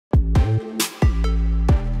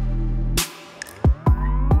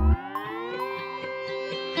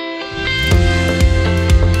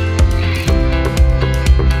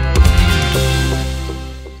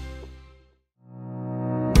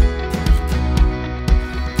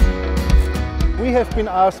We have been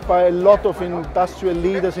asked by a lot of industrial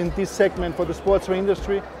leaders in this segment for the sportswear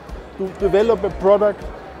industry to develop a product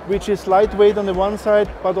which is lightweight on the one side,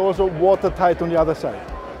 but also watertight on the other side.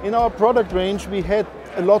 In our product range, we had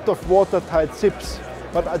a lot of watertight zips,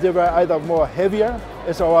 but they were either more heavier,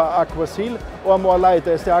 as our Aqua Seal, or more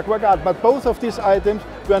lighter, as the Aqua Guard. But both of these items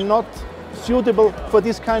were not suitable for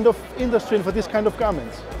this kind of industry and for this kind of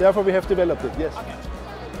garments. Therefore, we have developed it, yes.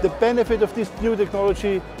 The benefit of this new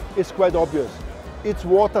technology is quite obvious. It's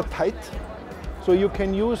watertight, so you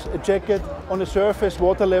can use a jacket on a surface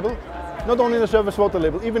water level. Not only on a surface water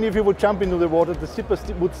level, even if you would jump into the water, the zipper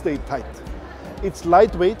would stay tight. It's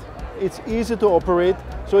lightweight, it's easy to operate,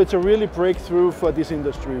 so it's a really breakthrough for this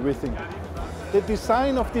industry, we think. The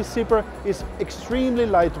design of this zipper is extremely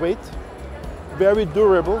lightweight, very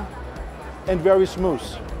durable, and very smooth.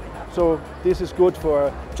 So this is good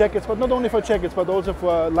for jackets, but not only for jackets, but also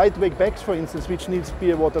for lightweight bags, for instance, which needs to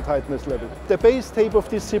be a water tightness level. The base tape of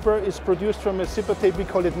this zipper is produced from a zipper tape, we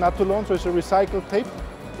call it Natulon, so it's a recycled tape.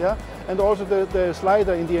 Yeah? And also the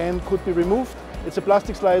slider in the end could be removed. It's a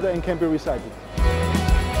plastic slider and can be recycled.